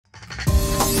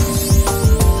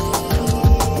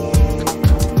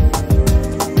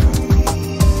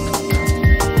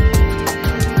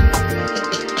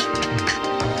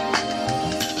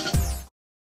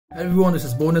everyone, this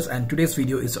is Bonus and today's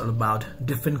video is all about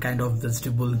different kind of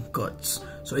vegetable cuts.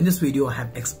 So in this video I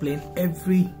have explained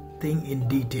everything in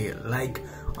detail, like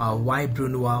why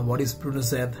Brunoise, what is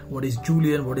Brunoise, what is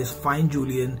Julienne, what is fine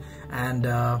Julienne, and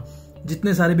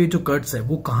जितने सारे भी जो cuts है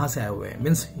वो कहाँ से आए हुए हैं.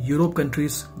 मीन्स यूरोप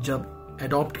कंट्रीज जब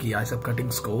अडॉप्ट किया सब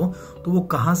कटिंग्स को तो वो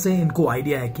कहाँ से इनको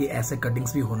आइडिया है कि ऐसे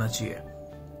कटिंग्स भी होना चाहिए,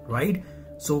 राइट.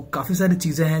 सो काफी सारी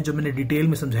चीजें हैं जो मैंने डिटेल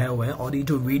में समझाया हुआ है और ये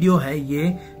जो वीडियो है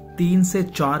ये 3 से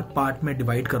 4 पार्ट में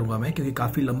डिवाइड करूंगा मैं, क्योंकि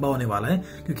काफी लंबा होने वाला है,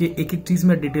 क्योंकि एक एक चीज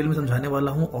मैं डिटेल में समझाने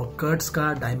वाला हूं और कट्स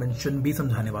का डायमेंशन भी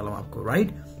समझाने वाला हूं आपको,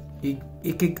 राइट.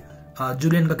 एक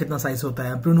जुलियन का कितना साइज होता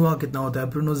है, ब्रूनोआ कितना होता है,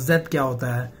 ब्रूनोजेट क्या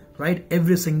होता है, right.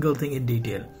 Every single thing in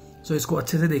detail. सो इसको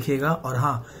अच्छे से देखिएगा और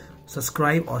हाँ,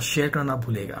 सब्सक्राइब और शेयर करना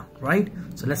भूलेगा, right.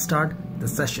 So let's start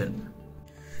the session.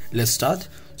 Let's start.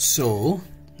 So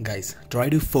guys, try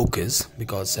to focus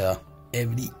because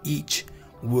each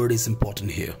word is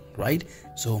important here, right?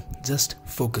 So just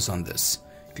focus on this.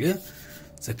 Clear?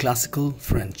 It's a classical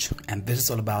French and this is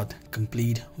all about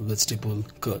complete vegetable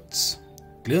cuts.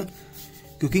 Clear?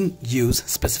 Cooking use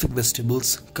specific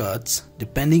vegetables cuts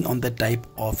depending on the type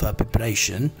of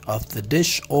preparation of the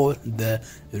dish or the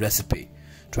recipe.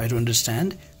 Try to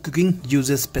understand. Cooking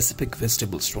uses specific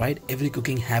vegetables, right? Every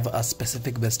cooking have a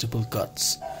specific vegetable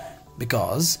cuts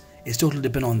because it's totally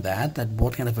depend on that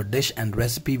what kind of a dish and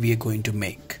recipe we are going to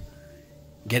make.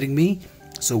 Getting me?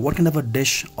 So what kind of a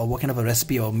dish or what kind of a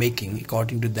recipe you're making,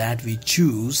 according to that we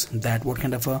choose that what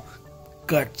kind of a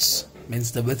cuts,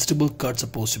 means the vegetable cuts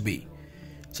supposed to be.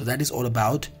 So that is all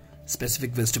about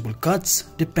specific vegetable cuts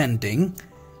depending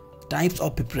types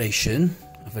of preparation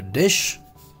of a dish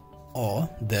or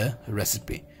the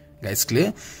recipe. Guys,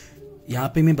 clear?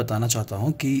 यहाँ पे मैं बताना चाहता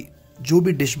हूँ कि जो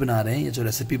भी dish बना रहे हैं या जो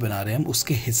रेसिपी बना रहे हैं हम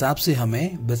उसके हिसाब से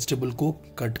हमें वेजिटेबल को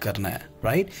कट करना है,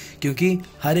 राइट. क्योंकि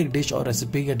हर एक डिश और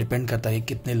रेसिपी का डिपेंड करता है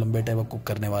कितने लंबे टाइम कुक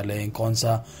करने वाले हैं, कौन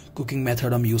सा कुकिंग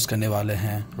मेथड हम यूज करने वाले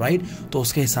हैं, राइट. तो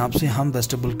उसके हिसाब से हम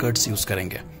वेजिटेबल कट्स यूज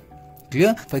करेंगे.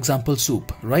 Clear? For example soup,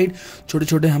 right. छोटे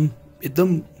छोटे हम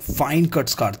एकदम फाइन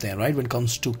कट्स काटते हैं, right, when it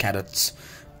comes to crates.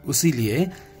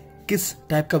 उसीलिए किस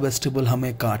टाइप का वेजिटेबल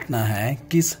हमें काटना है,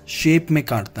 किस शेप में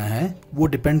काटना है, वो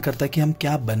डिपेंड करता है कि हम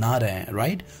क्या बना रहे हैं,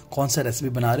 राइट. कौन सा रेसिपी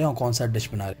बना रहे हैं और कौन सा डिश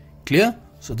बना रहे हैं. Clear?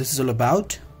 So this is all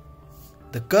about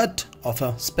the cut of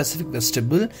a specific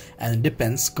vegetable and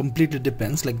depends, completely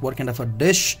depends like what kind of a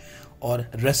dish और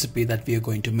recipe that we are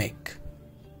going to make.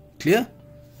 Clear?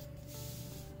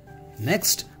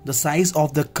 Next, the size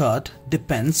of the cut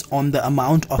depends on the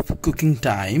amount of cooking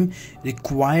time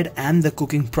required and the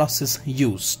cooking process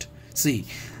used. See,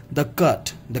 the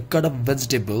cut of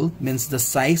vegetable means the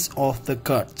size of the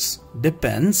cuts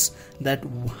depends that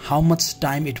how much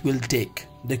time it will take,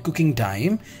 the cooking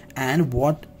time and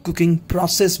what cooking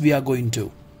process we are going to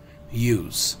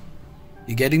use.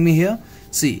 You getting me here?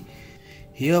 See,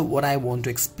 here what I want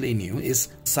to explain you is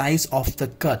size of the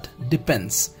cut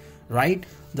depends, right?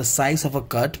 The size of a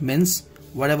cut means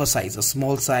whatever size, a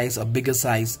small size, a bigger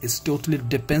size, is totally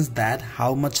depends that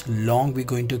how much long we're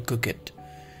going to cook it,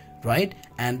 right?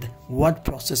 And what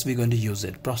process we're going to use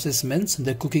it. Process means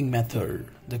the cooking method,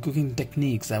 the cooking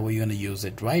techniques that we're going to use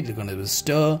it, right? It's going to be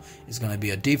stir, it's going to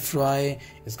be a deep fry,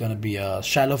 it's going to be a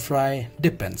shallow fry,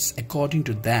 depends. According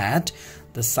to that,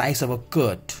 the size of a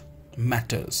cut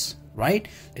matters,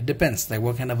 right? It depends like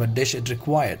what kind of a dish it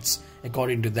requires.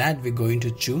 According to that, we're going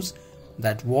to choose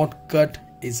that what cut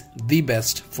is the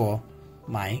best for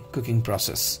my cooking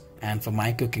process and for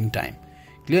my cooking time.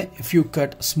 Clear? If you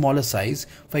cut smaller size,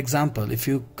 for example, if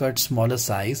you cut smaller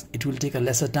size, it will take a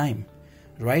lesser time,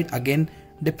 right? Again,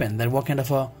 depend that what kind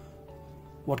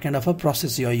of a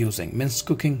process you are using, means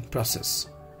cooking process,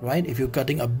 right? If you're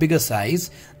cutting a bigger size,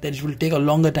 then it will take a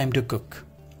longer time to cook.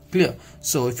 Clear?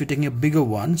 So if you're taking a bigger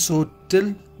one, so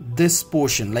till this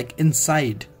portion, like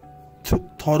inside,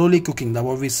 thoroughly cooking, that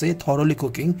what we say thoroughly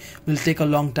cooking will take a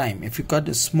long time. If you cut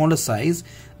a smaller size,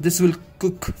 this will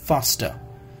cook faster.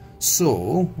 So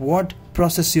what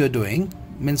process you're doing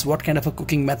means what kind of a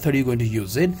cooking method you're going to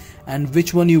use it and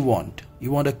which one you want.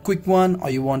 You want a quick one or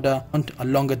you want a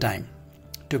longer time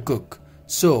to cook.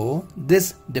 So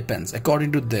this depends.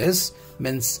 According to this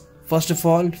means first of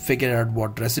all figure out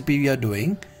what recipe you are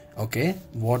doing, okay,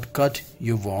 what cut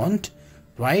you want,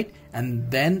 right,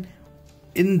 and then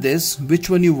in this which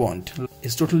one you want.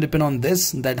 It's totally depend on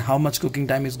this that how much cooking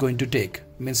time is going to take,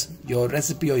 means your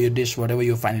recipe or your dish, whatever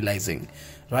you're finalizing,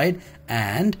 right,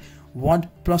 and what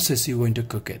process you're going to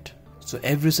cook it. So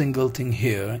every single thing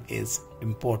here is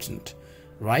important,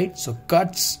 right. So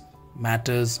cuts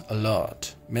matters a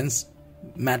lot, means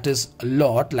matters a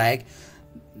lot, like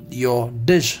your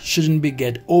dish shouldn't be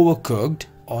get overcooked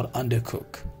or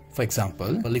undercooked. For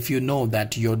example, well, if you know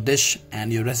that your dish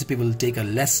and your recipe will take a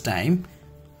less time,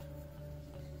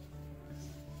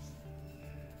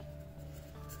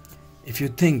 if you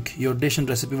think your dish and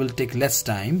recipe will take less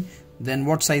time, then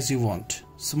what size you want?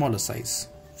 Smaller size,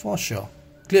 for sure.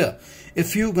 Clear?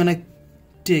 If you're gonna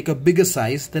take a bigger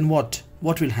size, then what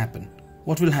will happen?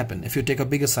 What will happen if you take a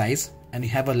bigger size and you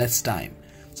have a less time?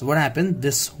 So what happens?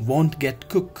 This won't get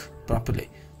cooked properly.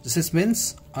 This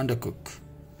means undercook.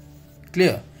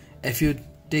 Clear? If you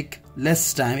take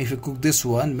less time, if you cook this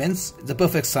one, means the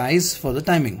perfect size for the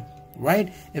timing,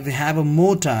 right? If you have a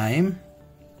more time,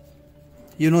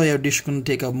 you know your dish can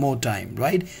take a more time,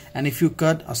 right? And if you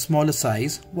cut a smaller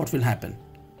size, what will happen?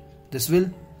 This will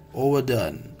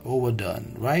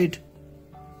overdone, right?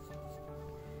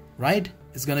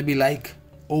 It's gonna be like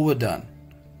overdone,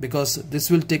 because this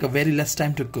will take a very less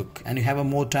time to cook and you have a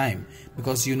more time,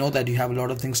 because you know that you have a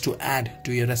lot of things to add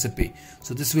to your recipe.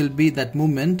 So this will be that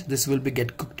moment, this will be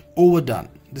get cooked overdone,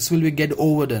 this will be get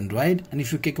overdone, right? And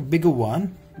if you take a bigger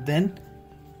one, then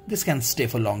this can stay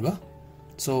for longer.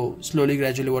 So slowly,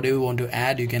 gradually, whatever you want to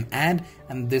add, you can add,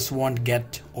 and this won't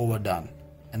get overdone,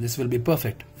 and this will be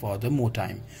perfect for the more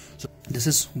time. So this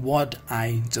is what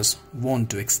I just want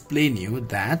to explain you,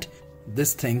 that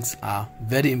these things are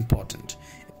very important.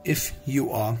 If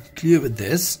you are clear with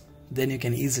this, then you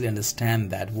can easily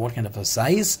understand that what kind of a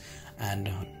size and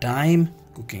time,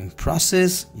 cooking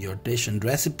process, your dish and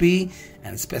recipe,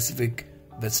 and specific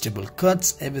vegetable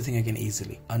cuts, everything you can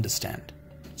easily understand.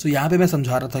 So यहाँ पे मैं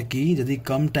समझा रहा था कि यदि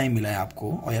कम time मिला है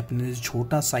आपको और आपने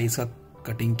छोटा साइज का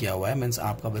कटिंग किया हुआ है, मीन्स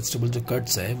आपका वेजिटेबल जो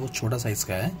कट्स है वो छोटा साइज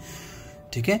का है,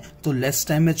 ठीक है, तो लेस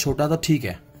टाइम में छोटा तो ठीक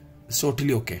है,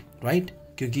 टोटली ओके, राइट,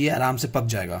 क्योंकि ये आराम से पक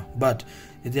जाएगा. बट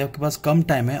यदि आपके पास कम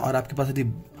टाइम है और आपके पास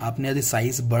यदि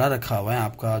साइज बड़ा रखा हुआ है,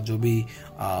 आपका जो भी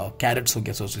कैरेट्स हो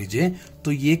गया सोच लीजिए,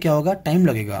 तो ये क्या होगा, टाइम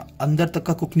लगेगा, अंदर तक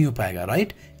का कुक नहीं हो पाएगा,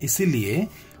 राइट. इसीलिए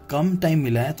कम टाइम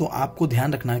मिला है तो आपको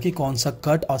ध्यान रखना है कि कौन सा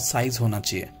कट और साइज होना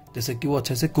चाहिए, जैसे कि वो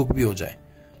अच्छे से कुक भी हो जाए,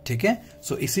 ठीक है.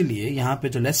 सो इसीलिए यहाँ पे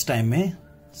जो लेस टाइम में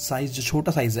साइज, जो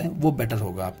छोटा साइज है वो बेटर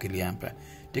होगा आपके लिए यहाँ पे,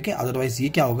 ठीक है. अदरवाइज ये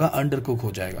क्या होगा, अंडर कुक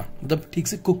हो जाएगा, मतलब ठीक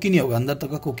से कुक ही नहीं होगा, अंदर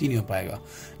तक का कुक ही नहीं हो पाएगा.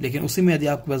 लेकिन उसी में यदि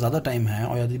आपके पास ज्यादा टाइम है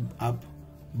और यदि आप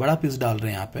बड़ा पीस डाल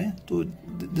रहे हैं यहाँ पे, तो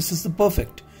दिस इज द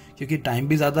परफेक्ट, क्योंकि टाइम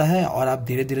भी ज्यादा है और आप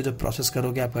धीरे धीरे जो प्रोसेस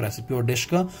करोगे आपका रेसिपी और डिश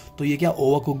का, तो ये क्या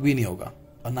ओवर कुक भी नहीं होगा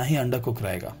और ना ही अंडर कुक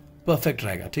रहेगा, परफेक्ट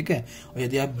रहेगा, ठीक है. और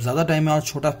यदि आप ज्यादा टाइम में और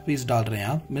छोटा पीस डाल रहे हैं,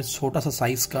 आप में छोटा सा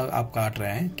साइज का आप काट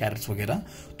रहे हैं कैरेट्स वगैरह,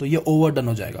 तो ये ओवर डन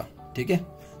हो जाएगा, ठीक है.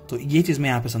 तो ये चीज मैं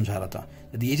यहाँ पे समझा रहा था.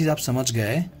 यदि ये चीज आप समझ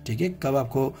गए, ठीक है, कब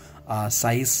आपको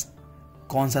साइज,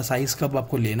 कौन सा साइज कब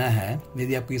आपको लेना है,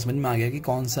 यदि आपको ये समझ में आ गया कि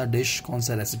कौन सा डिश, कौन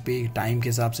सा रेसिपी, टाइम के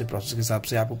हिसाब से, प्रोसेस के हिसाब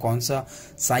से आपको कौन सा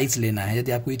साइज लेना है,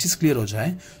 यदि आपको ये चीज क्लियर हो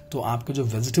जाए, तो आपका जो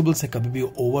वेजिटेबल्स है कभी भी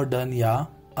ओवर डन या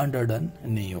अंडर डन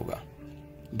नहीं होगा.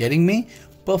 Getting me?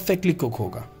 परफेक्टली कुक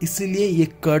होगा. इसीलिए ये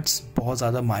कट्स बहुत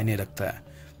ज्यादा मायने रखता है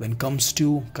when comes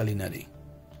to culinary,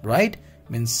 right.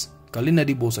 Means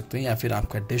culinary बोल सकते हैं, या फिर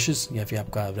आपका डिशेस या फिर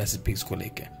आपका रेसिपीज को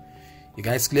लेके. You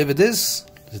guys clear with this?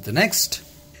 This is the next.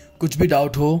 कुछ भी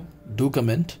डाउट हो, डू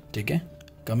कमेंट, ठीक है,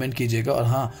 कमेंट कीजिएगा, और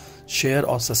हाँ, शेयर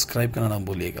और सब्सक्राइब करना ना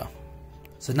भूलिएगा.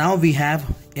 So now we have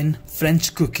in French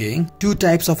cooking, two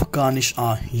types of garnish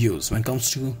are used when it comes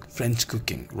to French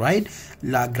cooking, right?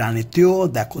 La garniture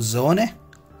da cuisine,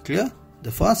 clear?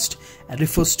 The first, and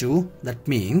refers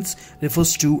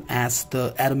to as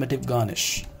the aromatic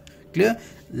garnish, clear?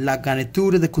 La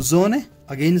garniture de cuisine,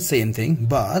 again the same thing,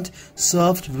 but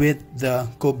served with the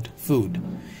cooked food,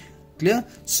 clear?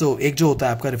 So एक जो होता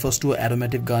है आपका refers to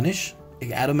aromatic garnish,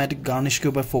 एक aromatic garnish के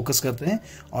ऊपर focus करते हैं,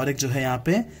 और एक जो है यहाँ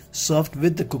पे served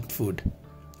with the cooked food,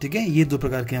 ठीक है. ये दो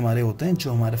प्रकार के हमारे होते हैं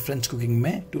जो हमारे फ्रेंच कुकिंग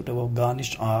में to type of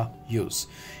garnish are use.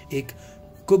 एक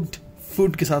कुक्ड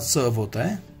फूड के साथ सर्व होता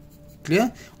है, क्लियर,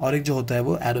 और एक जो होता है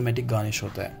वो एरोमेटिक गार्निश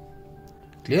होता है,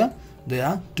 clear. They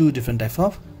are to different type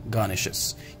of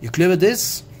गार्निशेस. You clear with this?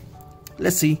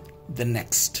 Let's see the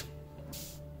next.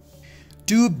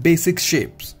 To basic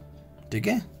shapes, ठीक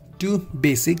है, टू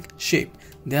बेसिक शेप.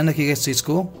 ध्यान रखिएगा इस चीज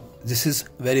को, this is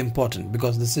very important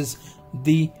because this is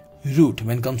the root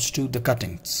when comes to the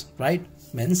cuttings, right,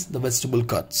 means the vegetable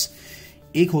cuts.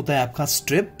 एक होता है आपका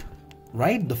strip,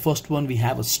 right, the first one we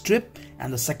have a strip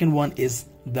and the second one is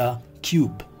the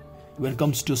cube. When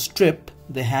comes to strip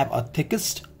they have a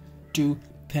thickest to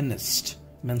thinnest,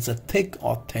 means a thick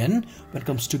or thin. When it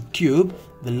comes to cube,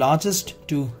 the largest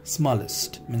to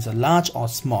smallest, means a large or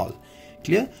small,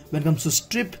 clear. When it comes to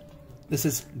strip, this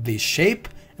is the shape,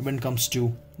 and when it comes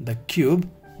to the cube,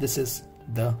 this is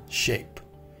the shape.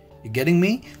 You getting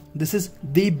me? This is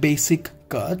the basic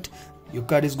cut. Your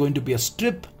cut is going to be a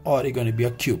strip or it's going to be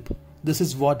a cube. This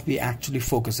is what we actually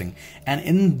focusing, and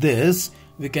in this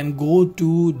we can go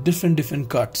to different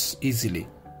cuts easily.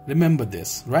 Remember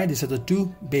this, right? These are the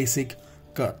two basic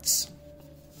cuts.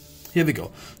 Here we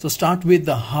go. So start with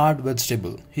the hard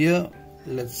vegetable. Here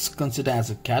let's consider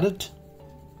as a carrot.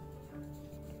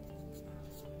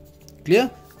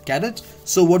 Clear? Carrot.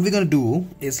 So what we're going to do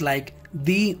is like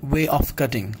the way of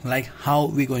cutting, like how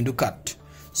we're going to cut.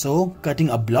 So cutting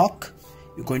a block,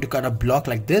 you're going to cut a block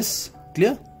like this.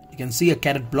 Clear? You can see a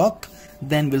carrot block.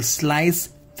 Then we'll slice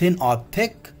thin or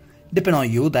thick, depend on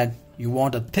you that you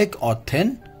want a thick or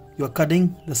thin. You're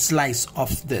cutting the slice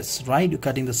of this, right? You're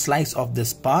cutting the slice of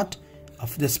this part,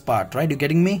 right? You're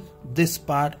getting me? This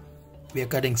part we are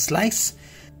cutting slice.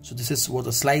 So this is what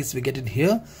the slice we get it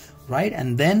here, right?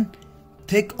 And then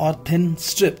thick or thin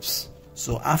strips.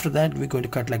 So after that we're going to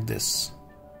cut like this.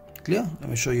 Clear? Let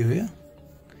me show you here.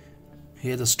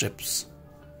 Here are the strips.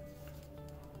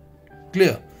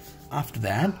 Clear? After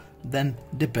that, then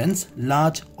depends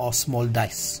large or small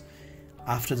dice.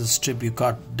 After the strip you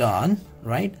cut done,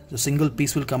 right? The single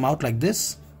piece will come out like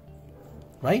this,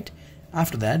 right?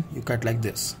 After that you cut like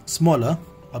this, smaller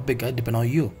or bigger depend on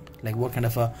you, like what kind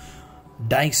of a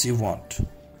dice you want.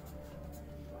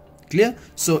 Clear?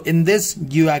 So in this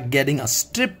you are getting a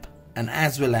strip and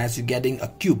as well as you're getting a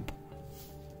cube.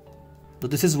 So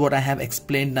this is what I have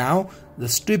explained now. The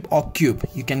strip or cube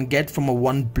you can get from a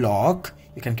one block.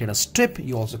 You can get a strip,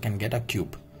 you also can get a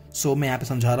cube. So मैं यहाँ पे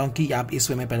समझा रहा हूँ कि आप इस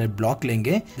वे में पहले ब्लॉक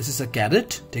लेंगे. दिस इज अ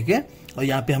कैरेट, ठीक है. और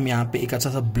यहाँ पे हम यहाँ पे एक अच्छा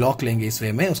सा ब्लॉक लेंगे इस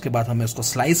वे में. उसके बाद हमें उसको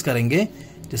स्लाइस करेंगे,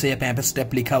 जैसे यहाँ पे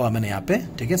स्टेप लिखा हुआ मैंने यहाँ पे,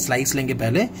 ठीक है. स्लाइस लेंगे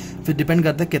पहले, फिर डिपेंड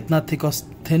करता है कितना थिक और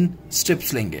थिन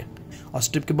स्ट्रिप्स लेंगे. और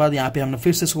स्ट्रिप के बाद यहाँ पे हमने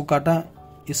फिर से इसको काटा,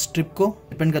 इस स्ट्रिप को.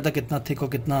 डिपेंड करता है कितना थिक और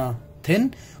कितना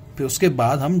थिन. फिर उसके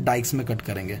बाद हम डाइस में कट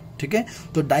करेंगे, ठीक है.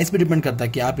 तो डाइस पे डिपेंड करता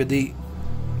है कि आप यदि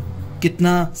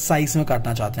कितना साइज में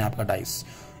काटना चाहते हैं आपका डाइस.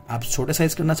 आप छोटे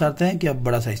साइज करना चाहते हैं कि अब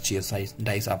बड़ा साइज चाहिए साइज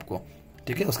डाइस आपको,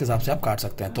 ठीक है. उसके हिसाब से आप काट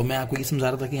सकते हैं. तो मैं आपको ये समझा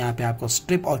रहा था कि यहाँ पे आपको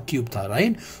स्ट्रिप और क्यूब था,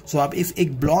 राइट. सो आप इस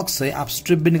एक ब्लॉक से आप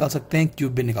स्ट्रिप भी निकाल सकते हैं,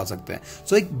 क्यूब भी निकाल सकते हैं.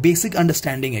 सो एक बेसिक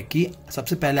अंडरस्टैंडिंग है कि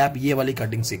सबसे पहले आप ये वाली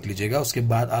कटिंग सीख लीजिएगा.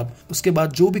 उसके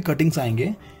बाद जो भी कटिंग्स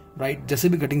आएंगे, राइट, जैसे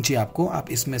भी कटिंग चाहिए आपको,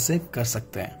 आप इसमें से कर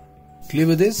सकते हैं. Clear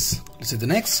with this? Let's see the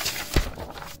next.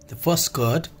 The first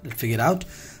cut, let's figure out.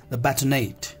 The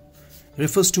batonette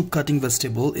refers to cutting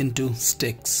vegetable into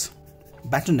sticks.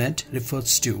 Batonette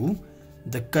refers to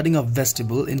the cutting of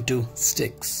vegetable into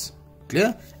sticks.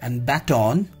 Clear? And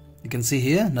baton, you can see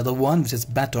here another one which is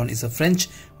baton, is a French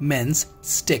means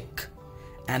stick,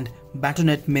 and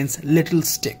batonette means little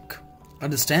stick.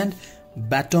 Understand?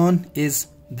 Baton is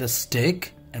the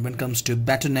stick, and when it comes to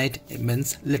batonette it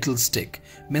means little stick,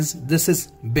 means this is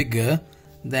bigger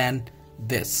than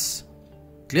this.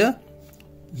 Clear?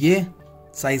 ये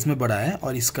size में बड़ा है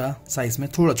और इसका size में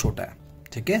थोड़ा छोटा है,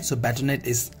 ठीक है. So batonette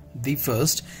is the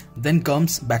first, then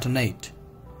comes batonette.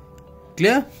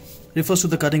 Clear? Refers to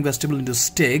the cutting vegetable into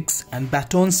sticks, and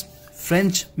batons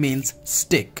French means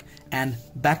stick and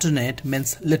batonette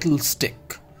means little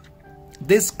stick.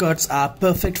 These cuts are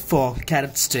perfect for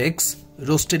carrot sticks,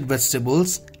 roasted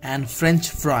vegetables, and French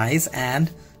fries and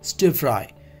stir fry.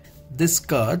 These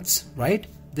cuts, right?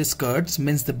 These cuts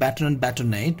means the baton and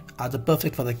batonette are the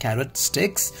perfect for the carrot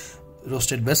sticks,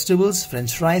 roasted vegetables,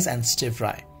 French fries, and stir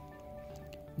fry.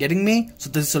 Getting me? So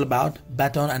this is all about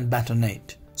baton and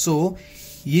batonette. So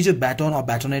ये जो baton और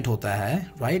batonette होता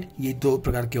है, right? ये दो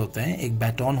प्रकार के होते हैं. एक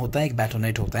baton होता है, एक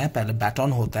batonette होता है. पहले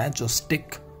baton होता है जो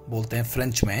stick बोलते हैं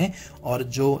फ्रेंच में, और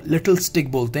जो लिटिल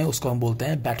स्टिक बोलते हैं उसको हम बोलते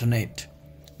हैं batonette.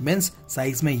 मीन्स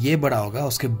साइज में ये बड़ा होगा,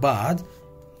 उसके बाद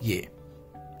ये.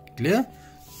 क्लियर?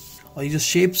 और ये जो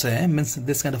शेप्स है, means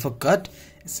this kind of a cut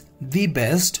is the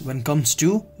best when comes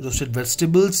to roasted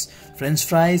vegetables, French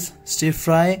fries, stir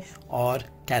fry और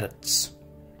crates.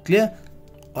 Clear?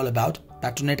 All about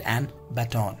batonette and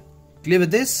baton. Clear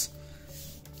with this?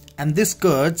 And this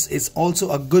cuts is also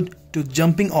a good to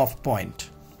jumping off point.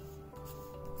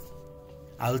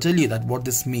 I'll tell you that what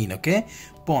this mean, okay?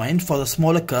 Point for the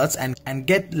smaller cuts and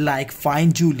get like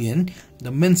fine julienne,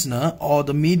 the mincener, or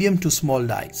the medium to small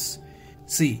dice.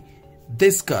 See,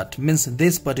 this cut means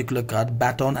this particular cut,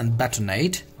 baton and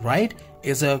batonette, right,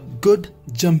 is a good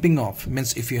jumping off.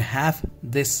 Means if you have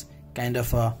this kind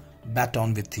of a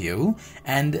baton with you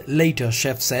and later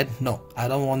chef said, no, I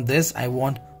don't want this, I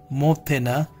want more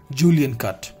thinner julienne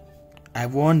cut, I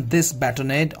want this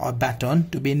batonette or baton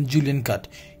to be in julienne cut,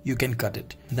 you can cut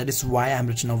it. That is why I'm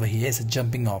written over here as a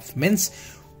jumping off. Means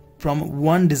from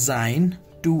one design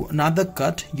to another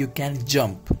cut you can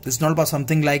jump. It's not about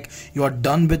something like you are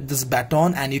done with this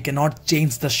baton and you cannot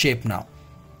change the shape now,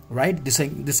 right?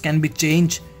 This can be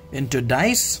changed into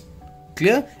dice,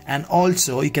 Clear? And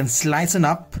also you can slice it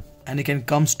up and it can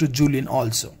comes to julienne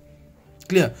also.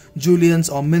 Clear? Juliennes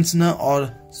or mincener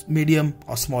or medium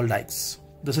or small dice.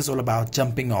 This is all about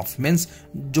jumping off. Means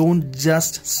don't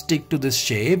just stick to this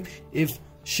shape. If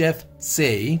chef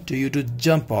say to you to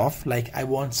jump off, like I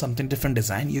want something different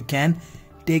design, you can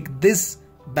take this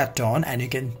baton and you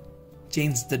can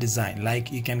change the design.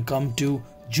 Like you can come to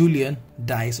julienne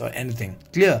dice or anything.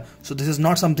 Clear? So this is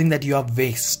not something that you have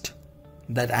waste,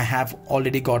 that I have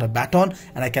already got a baton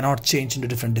and I cannot change into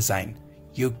different design.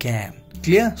 You can.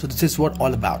 Clear? So this is what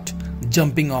all about.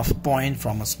 Jumping off point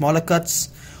from a smaller cuts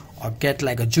or get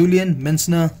like a julienne,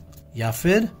 mincener या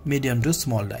फिर medium to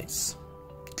small dice.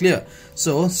 Clear?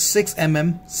 So 6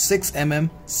 mm, 6 mm,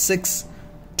 6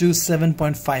 to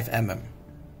 7.5 mm.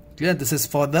 Clear? This is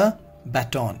for the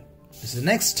baton. This is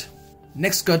next.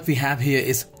 Next cut we have here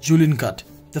is julienne cut.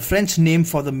 The French name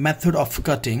for the method of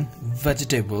cutting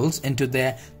vegetables into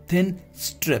their thin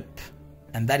strip,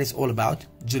 and that is all about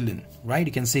julienne, right?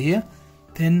 You can see here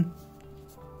thin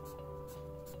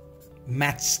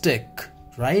matchstick,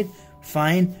 right?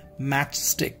 Fine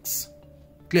matchsticks.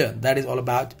 Clear? That is all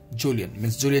about julienne.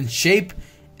 Means julienne shape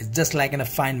is just like in a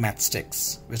fine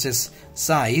matchsticks, which is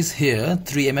size here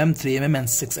 3 mm, 3 mm and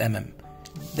 6 mm.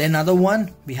 Then another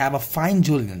one we have a fine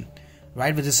julienne,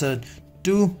 right, which is a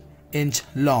 2-inch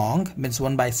long, means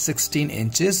 1 by 16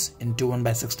 inches into 1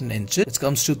 by 16 inches. It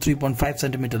comes to 3.5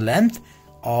 centimeter length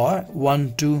or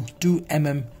 1 to 2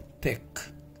 mm thick.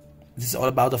 This is all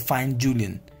about the fine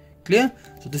julienne. Clear?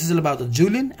 So this is all about the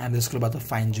julienne and this is all about the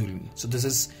fine julienne. So this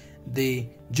is the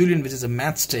julienne which is a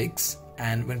matchsticks,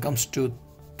 and when it comes to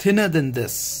thinner than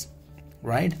this,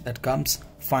 right, that comes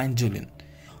fine julienne.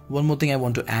 One more thing I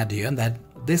want to add here, that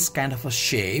this kind of a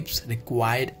shapes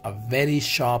required a very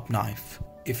sharp knife.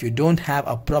 If you don't have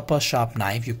a proper sharp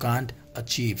knife, you can't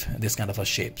achieve this kind of a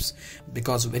shapes,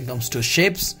 because when it comes to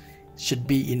shapes, should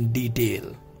be in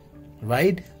detail,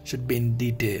 right? Should be in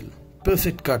detail.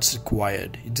 Perfect cuts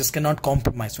required. You just cannot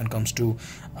compromise when it comes to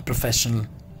professional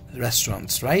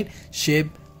restaurants, right? Shape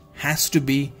has to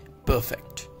be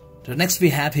perfect. So next we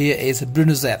have here is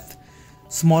brunoise,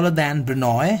 smaller than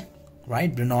brunoise,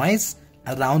 right? Brunoise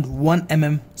around 1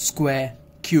 mm square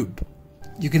cube.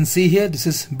 You can see here this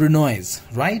is brunoise,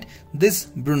 right? This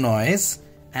brunoise,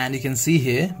 and you can see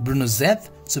here brunoise.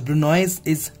 So brunoise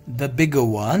is the bigger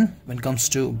one. When it comes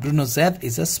to brunoise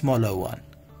is a smaller one.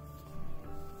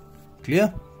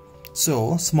 Clear?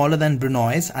 So smaller than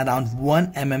brunoise around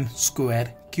 1 mm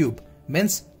square cube,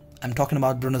 means I'm talking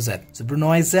about brunoise. So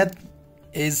brunoise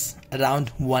is around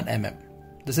 1 mm.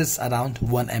 This is around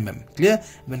 1 mm. Clear?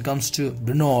 When it comes to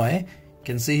brunoise, you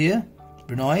can see here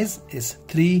brunoise is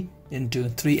 3 into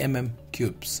 3 mm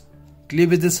cubes. Clear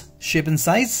with this shape and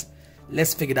size?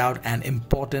 Let's figure out an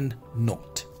important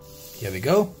note. Here we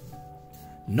go.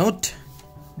 Note: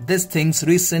 these things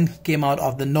recent came out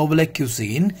of the nouvelle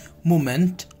cuisine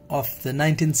movement of the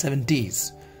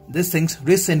 1970s. These things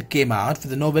recent came out for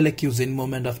the nouvelle cuisine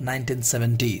movement of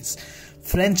 1970s.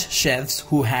 French chefs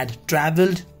who had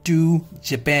traveled to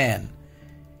Japan.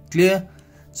 Clear?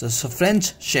 So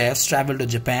French chefs traveled to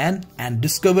Japan and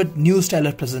discovered new style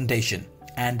of presentation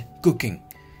and cooking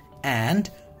and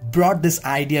brought this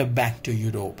idea back to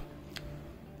Europe.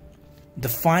 The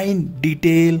fine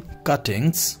detail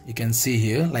cuttings you can see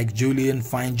here, like julienne,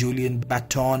 fine julienne,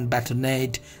 baton,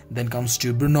 batonade, then comes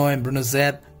to brunoise and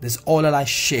brunoise. This all alike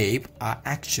shape are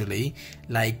actually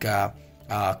like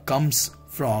comes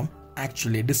from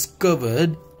actually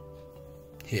discovered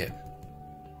here.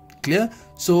 Clear?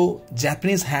 So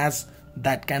Japanese has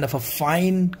that kind of a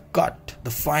fine cut. The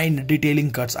fine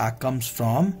detailing cuts are comes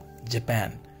from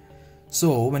Japan.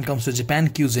 So when it comes to Japan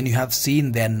cuisine, you have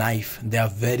seen their knife. They are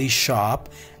very sharp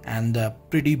and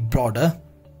pretty broader,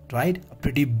 right? A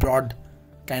pretty broad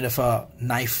kind of a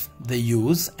knife they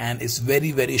use, and it's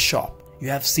very, very sharp. You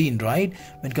have seen, right?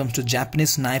 When it comes to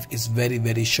Japanese knife, is very,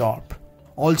 very sharp.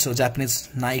 Also, Japanese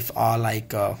knife are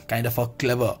like kind of a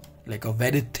clever, like a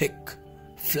very thick,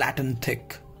 flat and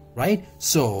thick, right?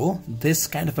 So this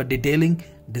kind of a detailing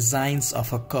designs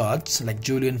of a cuts like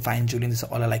julienne, fine julienne, this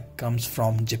all like comes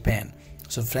from Japan.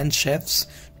 So French chefs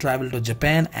travel to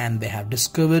Japan and they have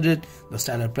discovered it, the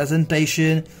style of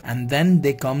presentation, and then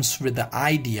they comes with the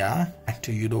idea back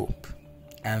to Europe,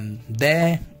 and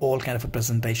there all kind of a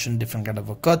presentation, different kind of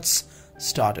a cuts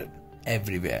started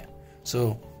everywhere.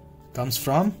 So comes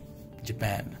from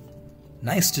Japan.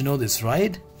 Nice to know this,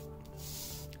 right?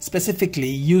 Specifically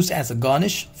used as a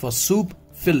garnish for soup,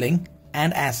 filling,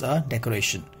 and as a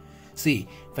decoration. See,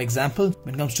 for example,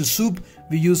 when it comes to soup,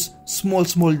 we use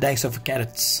small dice of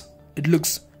carrots. It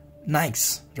looks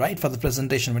nice, right, for the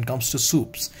presentation when it comes to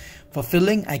soups. For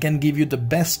filling, I can give you the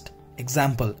best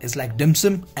example is like dim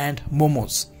sum and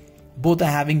momos. Both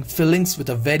are having fillings with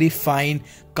a very fine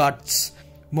cuts.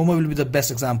 Momo will be the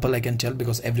best example I can tell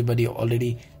because everybody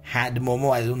already had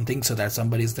momo. I don't think so that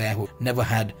somebody is there who never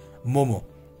had momo.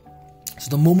 So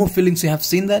the momo fillings, you have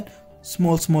seen that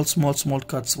small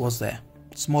cuts was there.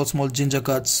 Small ginger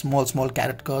cuts, small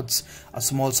carrot cuts,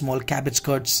 small cabbage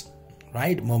cuts,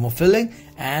 right? Momo filling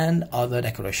and other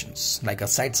decorations like a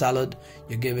side salad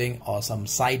you're giving, or some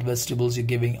side vegetables you're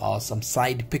giving, or some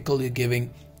side pickle you're giving,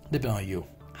 depending on you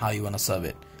how you want to serve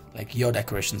it, like your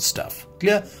decoration stuff.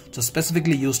 Clear? So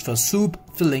specifically used for soup,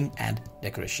 filling and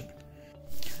decoration.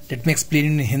 Let me explain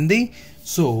in Hindi.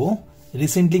 So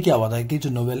recently क्या हुआ था कि जो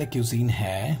novella cuisine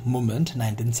है movement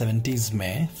 1970s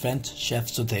में French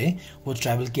chefs जो थे वो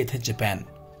ट्रैवल किए थे जापान,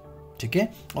 ठीक है,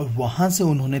 और वहां से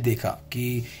उन्होंने देखा कि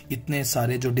इतने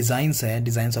सारे जो डिजाइन्स है,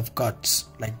 डिजाइन्स ऑफ कट्स,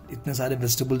 लाइक इतने सारे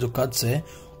वेजिटेबल जो कट्स है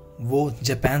वो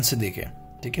जापान से देखे,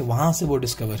 ठीक है, वहां से वो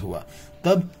डिस्कवर हुआ।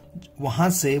 तब वहां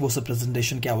से वो सब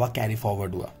प्रेजेंटेशन क्या हुआ, कैरी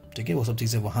फॉरवर्ड हुआ, ठीक है, वो सब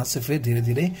चीजें वहां से फिर धीरे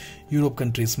धीरे यूरोप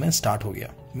कंट्रीज में स्टार्ट हो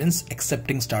गया, मीन्स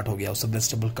एक्सेप्टिंग स्टार्ट हो गया उस सब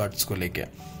वेजिटेबल कट्स को लेके,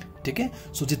 ठीक है।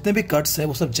 सो जितने भी कट्स है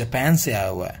वो सब जापान से आया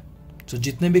हुआ है। सो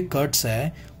जितने भी कट्स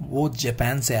है वो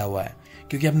जापान से आया हुआ है,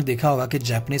 क्योंकि आपने देखा होगा कि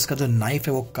जापानीज का जो नाइफ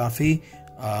है वो काफी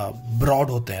ब्रॉड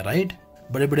होते हैं, राइट,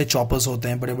 बड़े बड़े चॉपर्स होते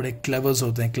हैं, बड़े बड़े क्लेवर्स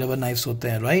होते हैं, क्लेवर नाइफ्स होते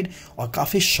हैं, राइट, और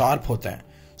काफी शार्प होते हैं।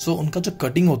 सो उनका जो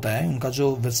कटिंग होता है, उनका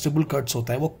जो वेजिटेबल कट्स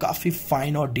होता है वो काफी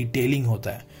फाइन और डिटेलिंग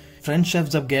होता है। फ्रेंच शेफ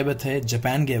जब गए हुए थे,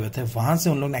 जापान गए हुए थे, वहां से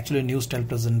उन लोग ने एक्चुअली न्यू स्टाइल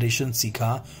प्रेजेंटेशन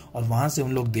सीखा और वहां से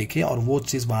उन लोग देखे और वो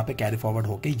चीज वहां पे कैरी फॉरवर्ड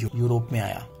होके यूरोप में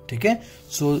आया, ठीक है।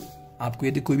 सो आपको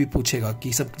यदि कोई भी पूछेगा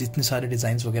कि सब जितने सारे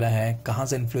डिजाइन वगैरह है कहाँ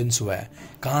से इन्फ्लुएंस हुआ है,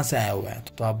 कहाँ से आया हुआ है,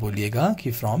 तो आप बोलिएगा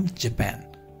कि from Japan.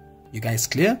 You guys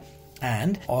clear?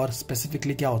 And और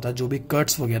स्पेसिफिकली क्या होता है, जो भी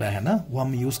कट्स वगैरह है ना वो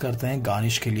हम यूज करते हैं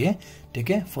गार्निश के लिए, ठीक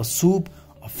है, फॉर सूप,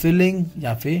 फिलिंग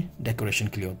या फिर डेकोरेशन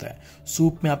के लिए होता है।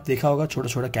 सूप में आप देखा होगा छोटा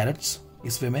छोटा कैरेट्स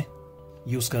इस वे में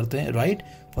यूज करते हैं, right,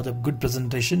 for the good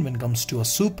presentation when comes to a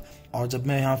soup. और जब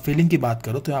मैं यहाँ फिलिंग की बात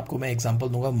करूँ तो आपको मैं एग्जांपल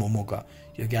दूंगा मोमो का,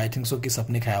 क्योंकि आई थिंक सो कि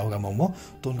सबने खाया होगा मोमो,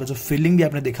 तो उनका जो फिलिंग भी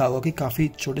आपने देखा होगा कि काफी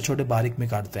छोटे छोटे बारीक में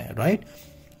काटते हैं, राइट,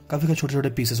 काफी छोटे छोटे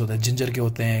पीसेस होते हैं, जिंजर के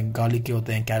होते हैं, गार्लिक के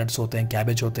होते हैं, कैरेट्स होते हैं,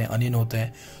 कैबेज होते हैं, अनियन होते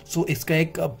हैं। सो इसका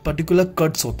एक पर्टिकुलर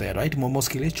कट्स होते हैं, राइट, मोमोज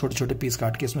के लिए छोटे छोटे पीस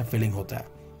काट के इसमें फिलिंग होता है,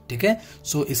 ठीक है।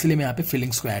 सो इसलिए मैं यहाँ पे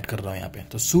फिलिंग्स को ऐड कर रहा हूँ यहाँ पे।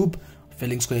 तो सूप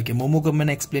फिलिंग्स को लेके, मोमो को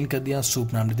मैंने एक्सप्लेन कर दिया,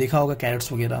 सूप में आपने देखा होगा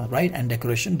कैरेट्स वगैरह, right, and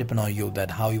decoration depend on you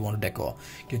that how you want to decor,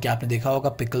 क्योंकि आपने देखा होगा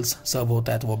पिकल्स सर्व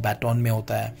होता है तो वो बैटॉन में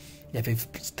होता है या फिर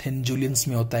थिन जूलियंस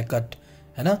में होता है कट,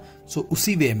 है ना। सो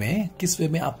उसी वे में किस वे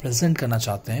में आप प्रेजेंट करना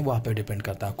चाहते हैं वो आप पे डिपेंड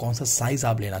करता है, कौन सा साइज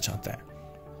आप लेना चाहते हैं,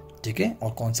 ठीक है,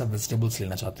 और कौन सा वेजिटेबल्स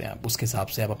लेना चाहते हैं आप, उसके हिसाब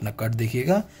से आप अपना कट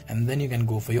देखिएगा and then you can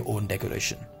go for your own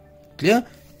decoration. Clear?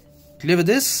 Clear with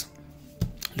this?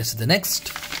 Let's see the next.